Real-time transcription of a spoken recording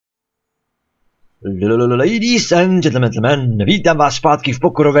Ladies and gentlemen, vítám vás zpátky v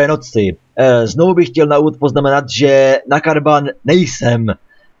pokorové noci. Znovu bych chtěl na úvod poznamenat, že na karban nejsem.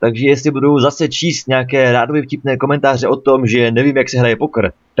 Takže jestli budu zase číst nějaké rádoby vtipné komentáře o tom, že nevím, jak se hraje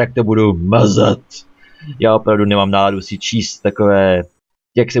poker, tak to budu mazat. Já opravdu nemám náladu si číst takové,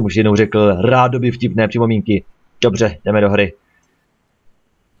 jak jsem už jednou řekl, rádoby vtipné připomínky. Dobře, jdeme do hry.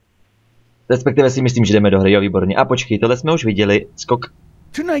 Respektive si myslím, že jdeme do hry, jo, výborně. A počkej, tohle jsme už viděli, skok.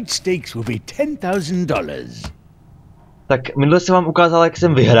 Tonight's stakes will be $10,000. Tak minule jsem vám ukázal, jak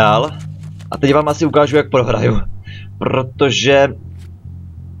jsem vyhrál. A teď vám asi ukážu, jak prohraju. Protože...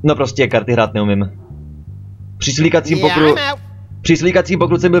 no prostě karty hrát neumím. Při slíkacím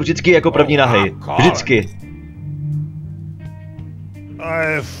pokru jsem byl vždycky jako první nahej. Vždycky.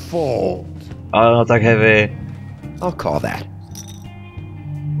 I fold. Ano, tak heavy. I'll call that.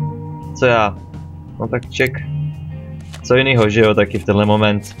 Co já? No tak check. Co jinýho, že jo, taky v tenhle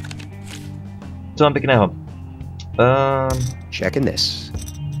moment. Co mám pěkného? Checking this.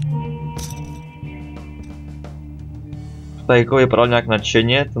 Tajko vypadal nějak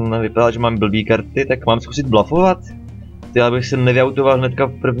nadšeně, to nevypadalo, že mám blbý karty, tak mám zkusit blafovat? Já bych se nevyautoval hnedka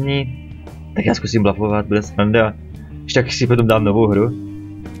v první. Tak já zkusím blafovat, bude sranda. Když tak si potom dám novou hru.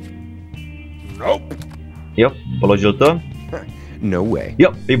 Nope. Jo, položil to. No way.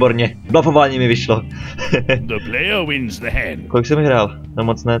 Jo, výborně, blafování mi vyšlo. The player wins the hand. Kolik jsem vyhrál? No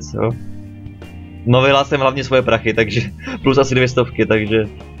moc nec, jo. No vyhrál jsem hlavně svoje prachy, takže plus asi 200,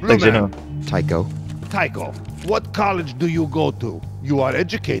 takže no. Tycho, what college do you go to? You are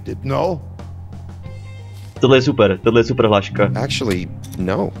educated, no? Tohle je super hláška. Actually,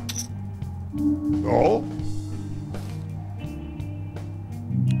 no. No?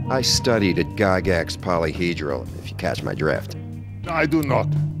 I studied at Gygax Polyhedral, if you catch my drift. I do not.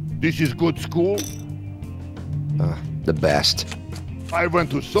 This is good school? The best. I went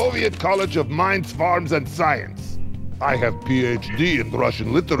to Soviet College of Mines, Farms and Science. I have PhD in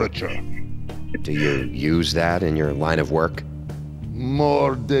Russian literature. Do you use that in your line of work?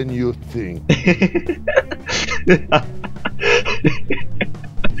 More than you think.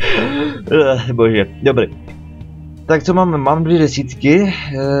 Bože, dobrý. Tak co mám? Mám 2 desítky,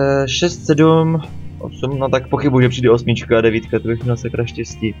 6, 7, 8, no tak pochybuji, že přijde 8 a 9, to bych měl sakra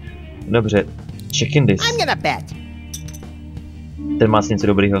štěstí. Dobře, check in this. Ten má asi něco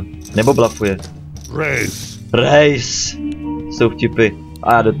dobrýho. Nebo blafuje. Race. Jsou vtipy.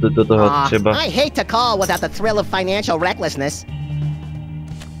 A do toho třeba.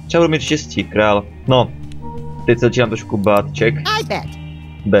 Třeba budu mít štěstí, král. No, teď se začínám trošku bát. Check.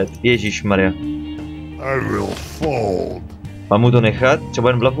 Bet. Ježišmarja. Mám mu to nechat? Třeba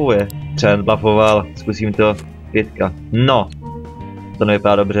jen blafuje. Třeba jen blafoval. Zkusím to. 5. No. To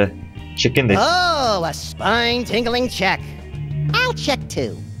nevypadá dobře. Check in this. Oh, a spine tingling check. I'll check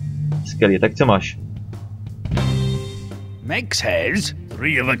too. Skvělý, tak co máš? Max has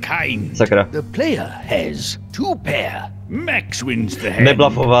 3 of a kind. Sakra. The player has 2 pair. Max wins the hand.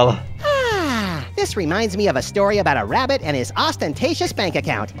 Neblafoval. This reminds me of a story about a rabbit and his ostentatious bank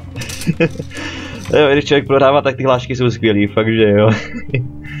account. Jo, když člověk prohrává, tak ty hlášky jsou skvělý, fakt že jo.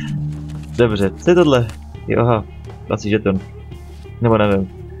 Dobře, co je tohle? Jo, aha, asi žeton. Nebo nevím.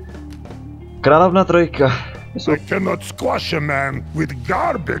 Královna 3. I cannot squash a man with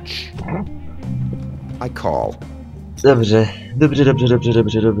garbage. I call. Dobře,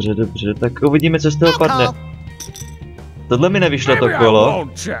 tak uvidíme, co z toho padne. Tohle mi nevyšlo to kolo.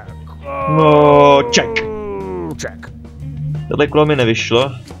 No, check. Tohle kolo mi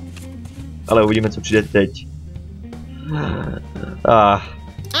nevyšlo. Ale uvidíme, co přijde teď.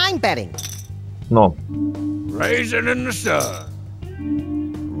 I'm betting. No. Raisin in the sun.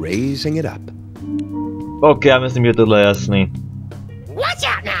 Raising it up. OK, já myslím, že tohle je jasný. Watch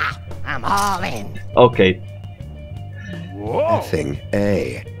out now. I'm all in. OK. Effing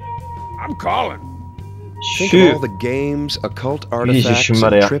A. I'm calling. Think of all the games, occult artifacts,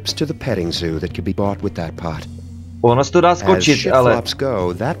 and trips to the petting zoo that could be bought with that pot. Ono se to dá skočit, ale... As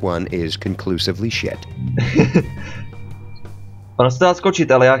go, that one is conclusively shit. Ono se to dá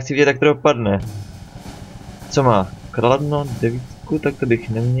skočit, ale já chci vědět, jak to dopadne. Co má? Kladno, 9, tak to bych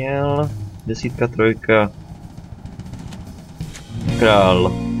neměl. 10, 3.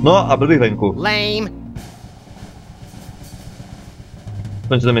 Král. No a byl bych venku. Lame.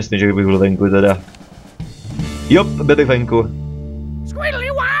 Co to myslím, že bych byl venku teda. Jop, byl bych venku. Squiddly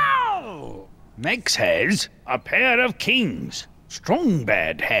wow! Max has a pair of kings.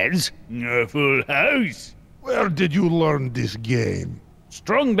 Strongbad has a full house. Where did you learn this game?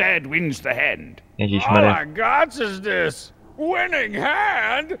 Strongbad wins the hand. All I got is this. Winning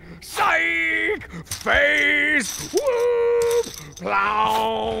hand. Psych! Face! Whoop!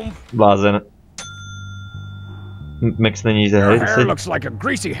 Plow! Blázen. Max není ze hry.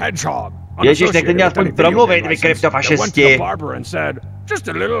 Ježíš, nechte mě aspoň promluvit, vy kryptofašisti.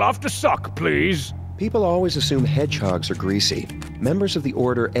 People always assume hedgehogs are greasy. Members of the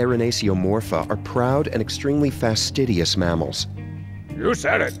order Erinaceiomorpha are proud and extremely fastidious mammals. You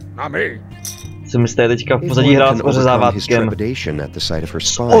said it, not me. Jsem jste teďka v pozadí hrát s ořezávátkem.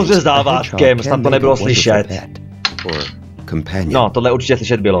 S ořezávátkem, snad to nebylo slyšet. No, tohle určitě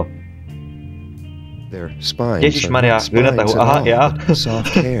slyšet bylo. Ježišmarja, vy na tahu, aha, já.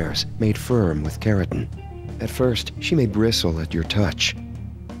 Soft hairs made firm with keratin. At first, she may bristle at your touch.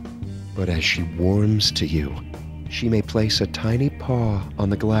 But as she warms to you, she may place a tiny paw on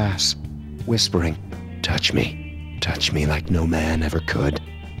the glass, whispering, touch me like no man ever could.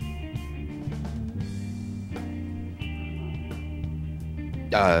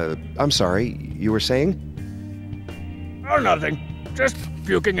 I'm sorry, you were saying? Oh, nothing. Just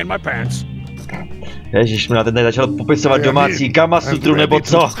puking in my pants. Ježišmarja, ten tady začal popisovat domácí kamasutru nebo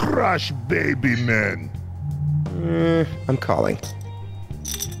co? Crush baby men. I'm calling.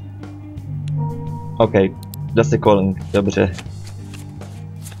 OK, zase calling, dobře.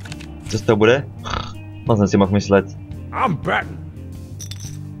 Co z toho bude? Moc jsem si mohl myslet.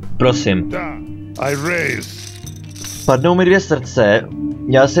 Prosím. Padnou mi 2 srdce.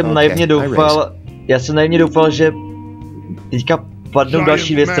 Já jsem naivně doufal, že teďka padnou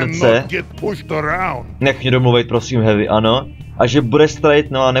další 2 srdce. Nech mě domluvit, prosím, Heavy, ano. A že bude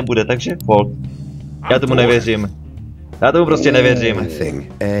straight, no a nebude, takže fold. Já tomu nevěřím. Já tomu prostě nevěřím.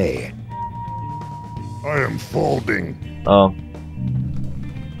 I am folding. Oh.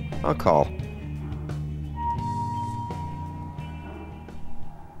 I'll call.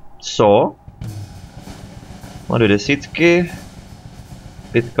 Co? Má 2 desítky.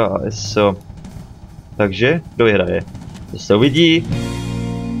 5 a SO. Takže, kdo vyhraje? To se uvidí.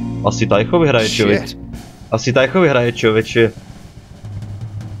 Asi Tajcho vyhraje, člověk. Asi Tajcho vyhraje, člověče.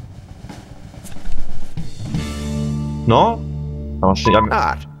 No? Asi,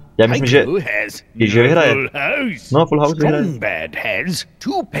 já myslím, že vyhraje. No, full house vyhraje.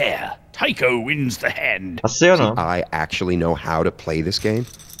 Asi jo, no. I actually know how to play this game.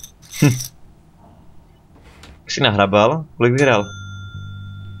 Jsi nahrabal? Kolik vyhrál?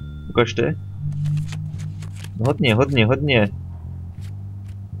 Ukažte. Hodně.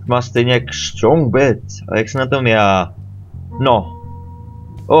 Má stejně jak strong bet. A jak se na tom já? No.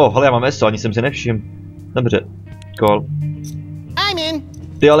 Hele, já mám ESO, ani jsem si nevšiml. Dobře. Call. I'm in.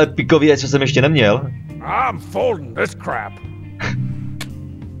 Ty ale pikový ESO jsem ještě neměl. I'm folding this crap.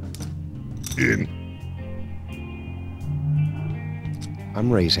 In.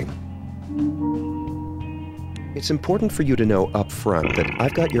 I'm raising. It's important for you to know up front that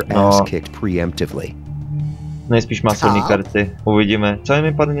I've got your ass kicked preemptively. Nejspíš má silný karty. Uvidíme. Co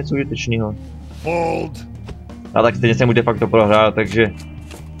mi padne něco užitečného? Fold. A tak stejně jsem mu de facto prohrál, takže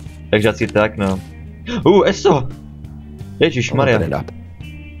asi tak, no. ESO! Ježišmarja.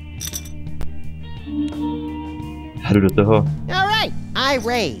 Hru do toho. Alright, I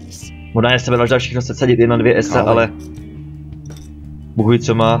raise. Možná se vedl všechno se sadit 1 na 2 ESA, ale... Bohuj,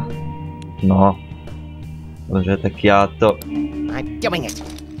 co má. No. Dobře, tak já to... I'm doing it.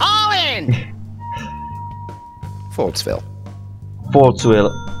 All in! Foldsville.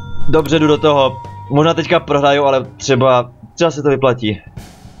 Dobře, jdu do toho. Možná teďka prohraju, ale třeba se to vyplatí.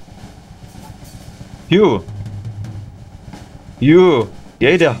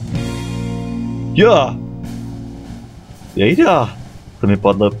 Jejda. Jejda. To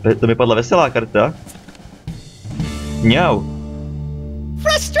mi padla veselá karta. Mňau.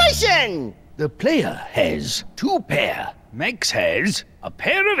 Frustration! The player has 2 pair. Max has a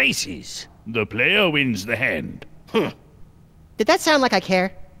pair of aces. The player wins the hand. Did that sound like I care?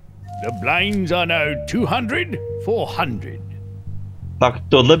 The blinds are now 200, 400. Tak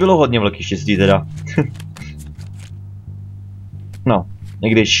tohle bylo hodně velký štěstí teda. No, i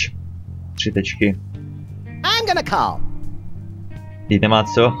když 3 tečky. I'm gonna call. Teď nemá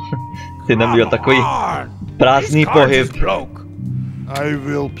co. Teď nebyl takový prázdný pohyb. I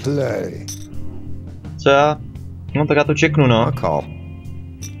will play. Co já? No tak já to čeknu, no.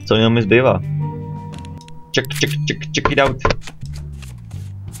 Co jenom mi zbývá? Check it out.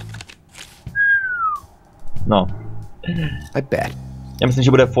 No. I bet. Já myslím,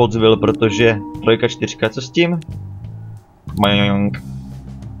 že bude Foldsville, protože 3, 4, co s tím? Boing.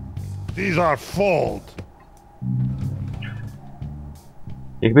 These are fold.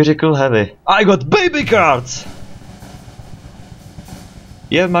 Jak by řekl Heavy? I got baby cards!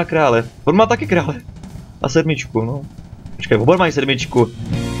 Má krále. On má taky krále. A 7, no. Počkej, oba mají 7.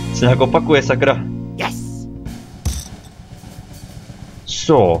 Se nějak opakuje, sakra. Yes.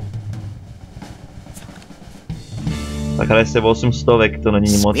 Co? Tak hraje se 800, to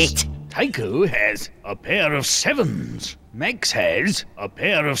není moc. Tycho has a pair of sevens. Max has a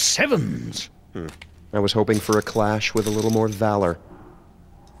pair of sevens. I was hoping for a clash with a little more valor.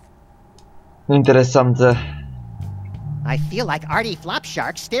 Interesante. I feel like Artie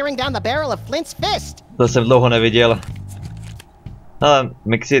Flopshark staring down the barrel of Flint's fist. To jsem dlouho neviděl. Ale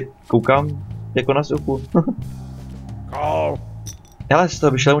Mixi, koukám jako na suchu. Ale z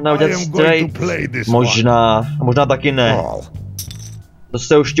toho by šel udělat straight. Možná, a možná taky ne. To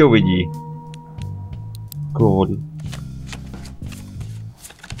se už tě uvidí. God.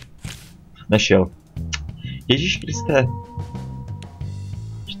 Nešel. Ježíš Kriste.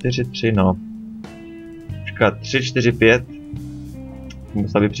 4-3, no. Počkat, 3-4-5.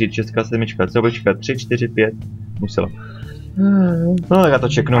 Musela by přijít 6, 7, co počkat, 3-4-5. Musela. No, já to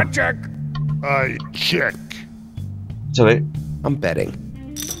čeknu. I check. Co vy? I'm betting.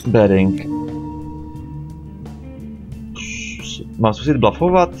 Betting. Mám zkusit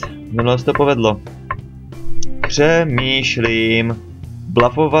blafovat? Minule se to povedlo. Přemýšlím.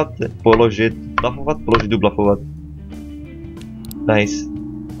 Blafovat, položit. Blafovat, položit, blafovat. Nice.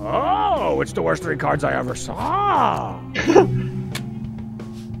 Oh, it's the worst 3 cards I ever saw.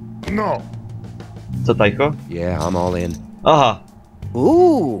 No. Co, Tajcho? Yeah, I'm all in. Aha.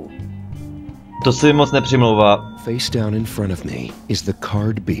 To si moc nepřimlouvá. Face down in front of me is the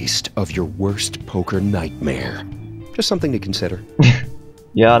card beast of your worst poker nightmare. Just something to consider.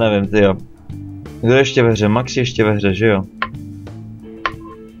 Já nevím, tyjo. Kdo ještě ve hře? Max ještě ve hře, že jo?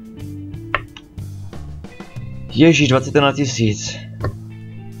 Ježíš, 21 000.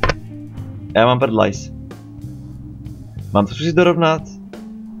 Já mám prdlajs. Mám to zkusit dorovnat?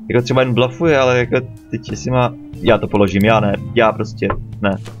 Jako třeba jen blafuje, ale jako teď si má... Já to položím, já ne. Já prostě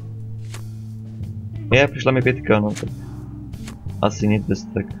ne. Přišla mi 5, no tak. Asi nic bez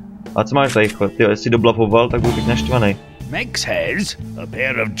tak. A co máš tady, ty, jestli doblafoval, tak budu být naštvaný. Max has a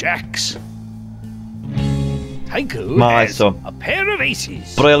pair of jacks. Tycho has a pair of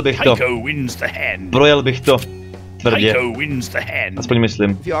aces. Projel bych to. Tycho wins the hand. Projel bych to. Tvrdě. Tycho wins the hand. Aspoň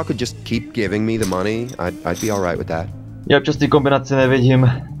myslím. If y'all could just keep giving me the money, I'd be alright with that. Já občas ty kombinace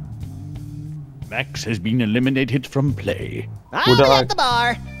nevidím. Max has been eliminated from play. I'll be at the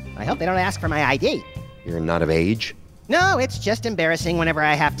bar. I hope they don't ask for my ID. You're not of age? No, it's just embarrassing whenever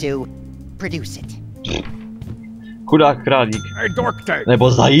I have to produce it. Chudák králík. Hey, Dork-Tank.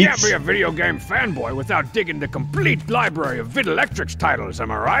 Nebo zajíc. Can't be a video game fanboy without digging the complete library of Videlectrix titles,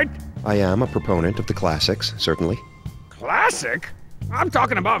 am I right? I am a proponent of the classics, certainly. Classic? I'm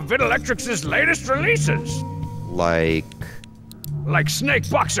talking about Videlectrix's latest releases. Like Snake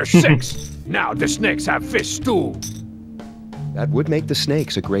Boxer 6. Now the snakes have fish too. That would make the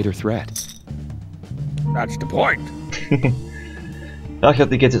snakes a greater threat. That's the point. Ach jo,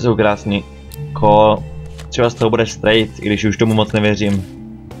 ty keci jsou krásný. Call. Třeba z toho bude straight, i když už tomu moc nevěřím.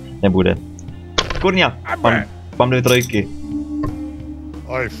 Nebude. Kurňa, mám 2 trojky.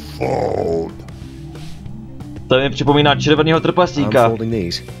 I fold. To mi připomíná červeného trpaslíka.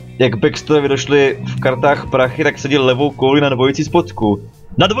 Jak backstory došly v kartách prachy, tak seděl levou kouli na dvojici spodku.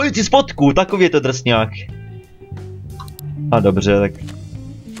 Na dvojici spodku, takový je to drsňák. A dobře, tak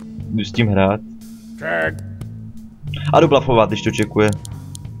jdu s tím hrát. A jdu blafovat, když to čekuje.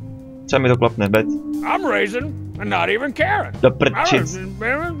 Třeba mi to klapne, bet. Do prčic.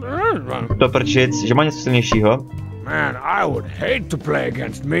 Do prčic, že má něco silnějšího.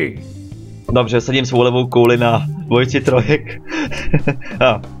 Dobře, sadím svou levou kouli na dvojici trojek.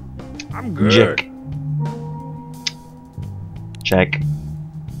 Jack. Check.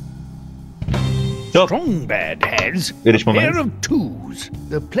 Strong bad has a pair of 2s.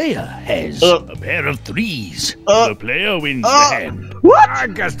 The player has a pair of 3s. The player wins the hand. What? I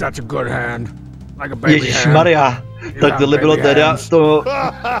guess that's a good hand. Like a baby hand. Ježišmarja, tak tohle bylo teda to...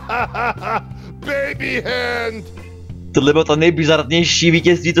 Baby hand. Tohle bylo to nejbizarnější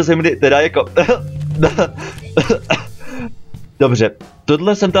vítězství, co jsem kdy... Teda jako... Dobře,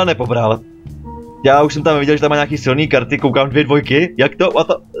 tohle jsem tam nepobral. Já už jsem tam viděl, že tam má nějaký silný karty, koukám 2 dvojky. Jak to? A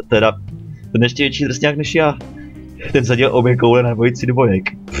to... Teda... Ten ještě větší drsňák než já. Ten zadil obě koule na dvojici dvojek.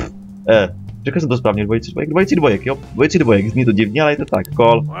 Řekl jsem to správně, dvojici dvojek, jo? Dvojici dvojek, zní to divně, ale je to tak.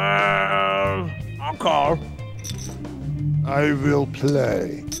 Call. Well, I'll call. I will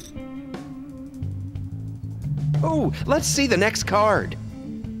play. Oh, let's see the next card.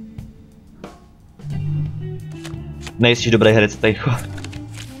 Nejsi dobrý herec, Tajcho.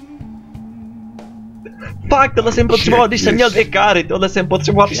 Fakt, tohle jsem potřeboval, když jsem měl 2 káry. Tohle jsem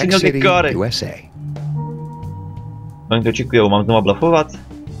potřeboval, když jsem měl 2 káry. Oni to čekujou, mám znovu blafovat?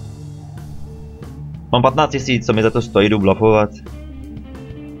 Mám 15 000, co mi za to stojí, jdu blafovat.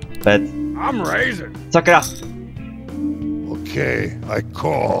 Bet. Sakra! Okay, I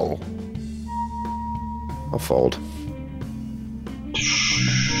call. I'll fold.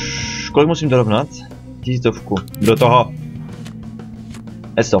 Kolik musím dorovnat? 1000. Do toho.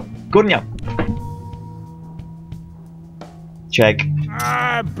 Eso. Kurňa. Check.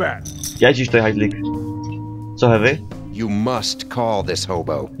 I bet. Ježíš, to je hajzlík. Co heavy? You must call this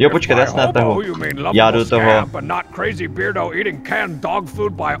hobo. Jo, počkej, já se na toho. Já do toho.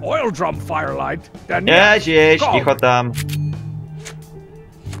 Ježíš, ticho tam.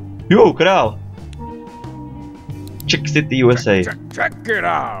 Jo, král. Czech City, USA. Check it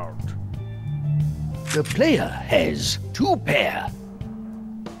out. The player has 2 pair.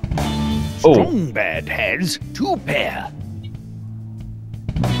 Strong bad has 2 pair.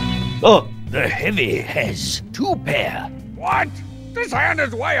 Oh. The heavy has 2 pair. What? This hand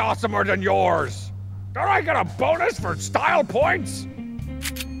is way awesomer than yours. Don't I get a bonus for style points?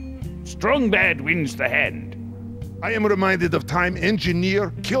 Strong bad wins the hand. I am reminded of time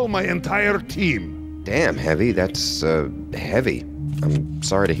engineer kill my entire team. Damn, Heavy, that's, heavy. I'm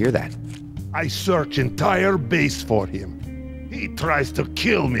sorry to hear that. I search entire base for him. He tries to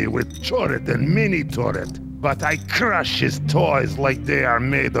kill me with turret and mini turret, but I crush his toys like they are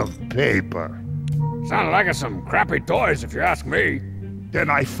made of paper. Sound like some crappy toys if you ask me.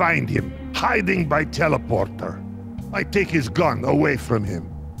 Then I find him, hiding by teleporter. I take his gun away from him.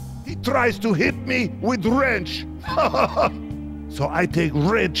 He tries to hit me with wrench. So I take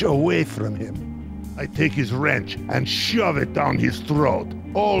wrench away from him. I take his wrench and shove it down his throat,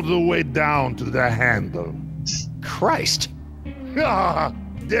 all the way down to the handle. Christ.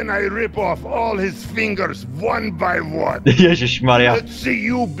 Then I rip off all his fingers one by one. Ježišmarja. Let's see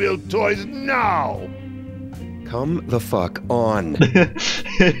you build toys now. Come the fuck on.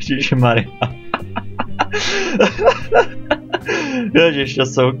 Ježišmarja. Ježiš, to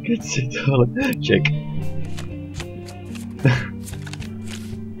jsou keci tohle. Ček.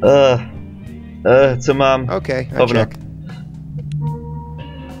 Co mám? Okay, I check.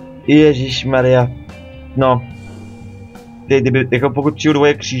 Ježišmarja. No. Kdyby, jako pokud přijdu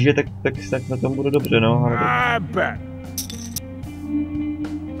dvoje kříže, tak na tom bude dobře, no. I bet.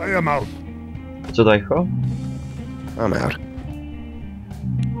 I am out. Co to jako? I'm out.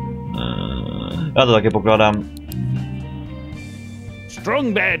 Já to taky pokládám.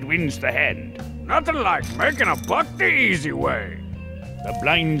 Strong bad wins the hand. Nothing like making a buck the easy way. The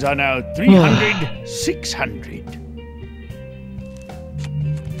blinds are now 300, 600.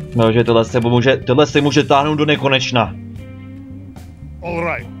 No, že tohle se může táhnout do nekonečna. All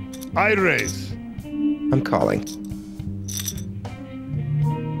right, I raise. I'm calling.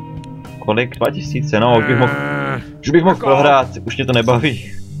 Kolik? 2000, no, už bych mohl prohrát, už mě to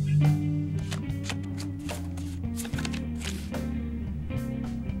nebaví.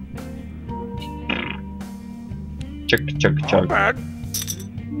 Čak.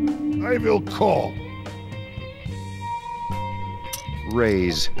 I will call.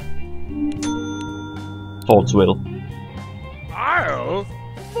 Raise. Folds will. I'll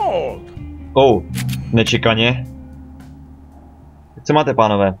fold. Oh, nečekaně. Co máte,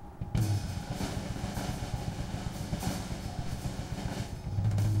 pánové?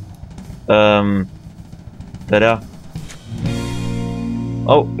 Teda.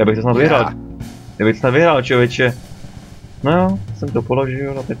 Oh, já bych to snad vyhrál. Člověče. No jo, jsem to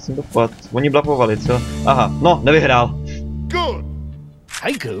položil a teď jsem to pad. Oni blafovali, co? Aha, no, nevyhrál. Good.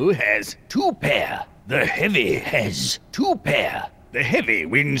 Heiko has 2 pair. The heavy has 2 pair. The heavy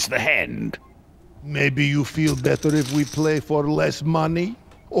wins the hand. Maybe you feel better if we play for less money?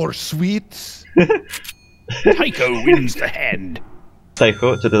 Or sweets? Heiko wins the hand.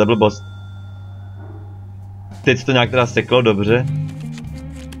 Heiko, co to je blbost? Teď to nějak teda seklo, dobře.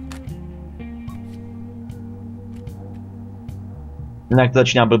 Nějak to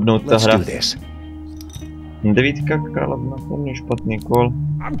začíná blbnout ta hra. 9 královna, to není špatný kol.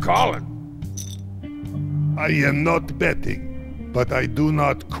 I'm calling. I am not betting, but I do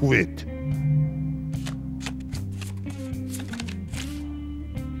not quit.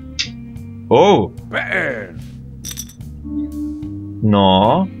 Oh. Bet.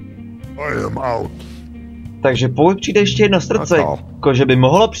 No. I am out. Takže pokud přijde ještě jedno srdce, jako že by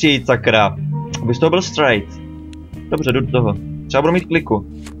mohlo přijít, sakra, aby z toho byl straight. Dobře, jdu do toho. Třeba budu mít kliku.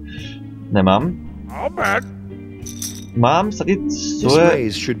 Nemám. Mám sadit svoje... This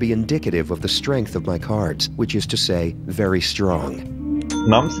raise should be indicative of the strength of my cards, which is to say, very strong.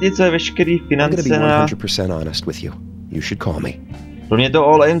 Mám sadit svoje veškerý finance na... 100% honest with you. You should call me. Pro mě to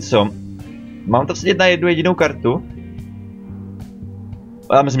all in, co? Mám to vsadit na jednu jedinou kartu?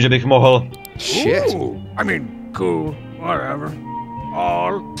 Já myslím, že bych mohl. Shit. I mean, cool, whatever.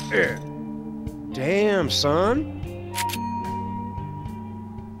 All in. Damn, son.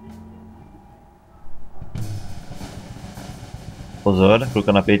 Pozor,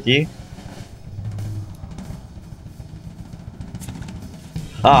 chvilka napětí.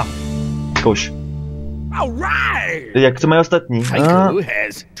 Zkouš. Jak to mají ostatní?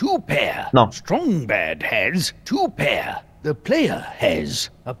 has two pair. No. Strongbad has two pair. The player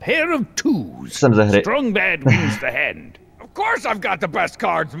has a pair of twos. Jsem ze hry. Strongbad wins the hand. Of course I've got the best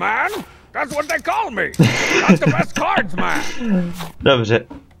cards, man. That's what they call me. Got the best cards, man. Dobře.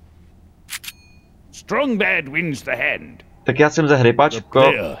 Strongbad wins the hand. Tak já jsem ze hry, pačko.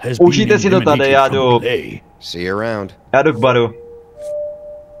 Užijte si to tady, já jdu. See you around. Já jdu k baru.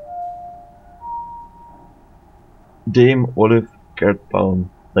 Dame Olive Carrot Palm.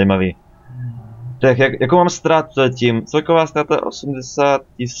 Zajímavý. Tak, jakou mám ztrátu zatím? Celková ztráta 80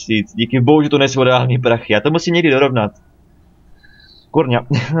 000. Díky bohu, že to nejsou reální prachy. Já to musím někdy dorovnat. Kurňa.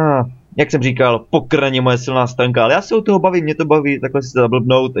 Jak jsem říkal, poker není moje silná stránka, ale já se u toho bavím, mě to baví, takhle si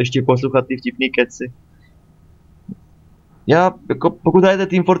zablbnout, ještě poslouchat ty vtipný keci. Já, jako, pokud hrajete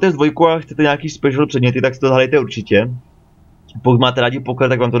Team Fortress 2 a chcete nějaký special předměty, tak si to zahrajte určitě. Pokud máte rádi poker,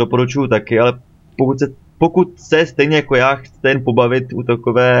 tak vám to doporučuju taky, ale pokud se stejně jako já chcete jen pobavit u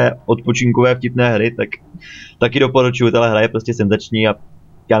takové odpočinkové vtipné hry, tak taky doporučuju, tahle hra je prostě senzační a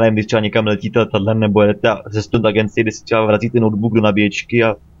já nevím, když třeba někam letíte letadlem nebo jedete ze student agenci, kde si třeba vrazíte notebook do nabíječky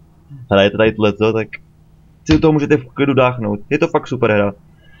a hrajete tady tohleto, tak si u toho můžete v klidu dáchnout. Je to fakt super hra.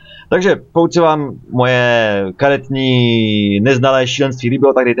 Takže pokud se vám moje karetní neznalé šílenství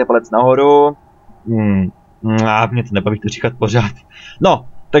líbilo, tak dejte palec nahoru. Mě to nebaví to říkat pořád. No,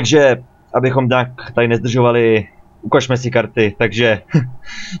 takže abychom nějak tady nezdržovali, ukažme si karty, takže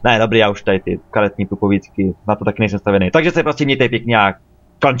ne, dobrý, já už tady ty karetní povídky, na to taky nejsem stavený. Takže se prostě mějte pěkně a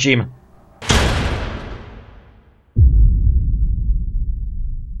končím.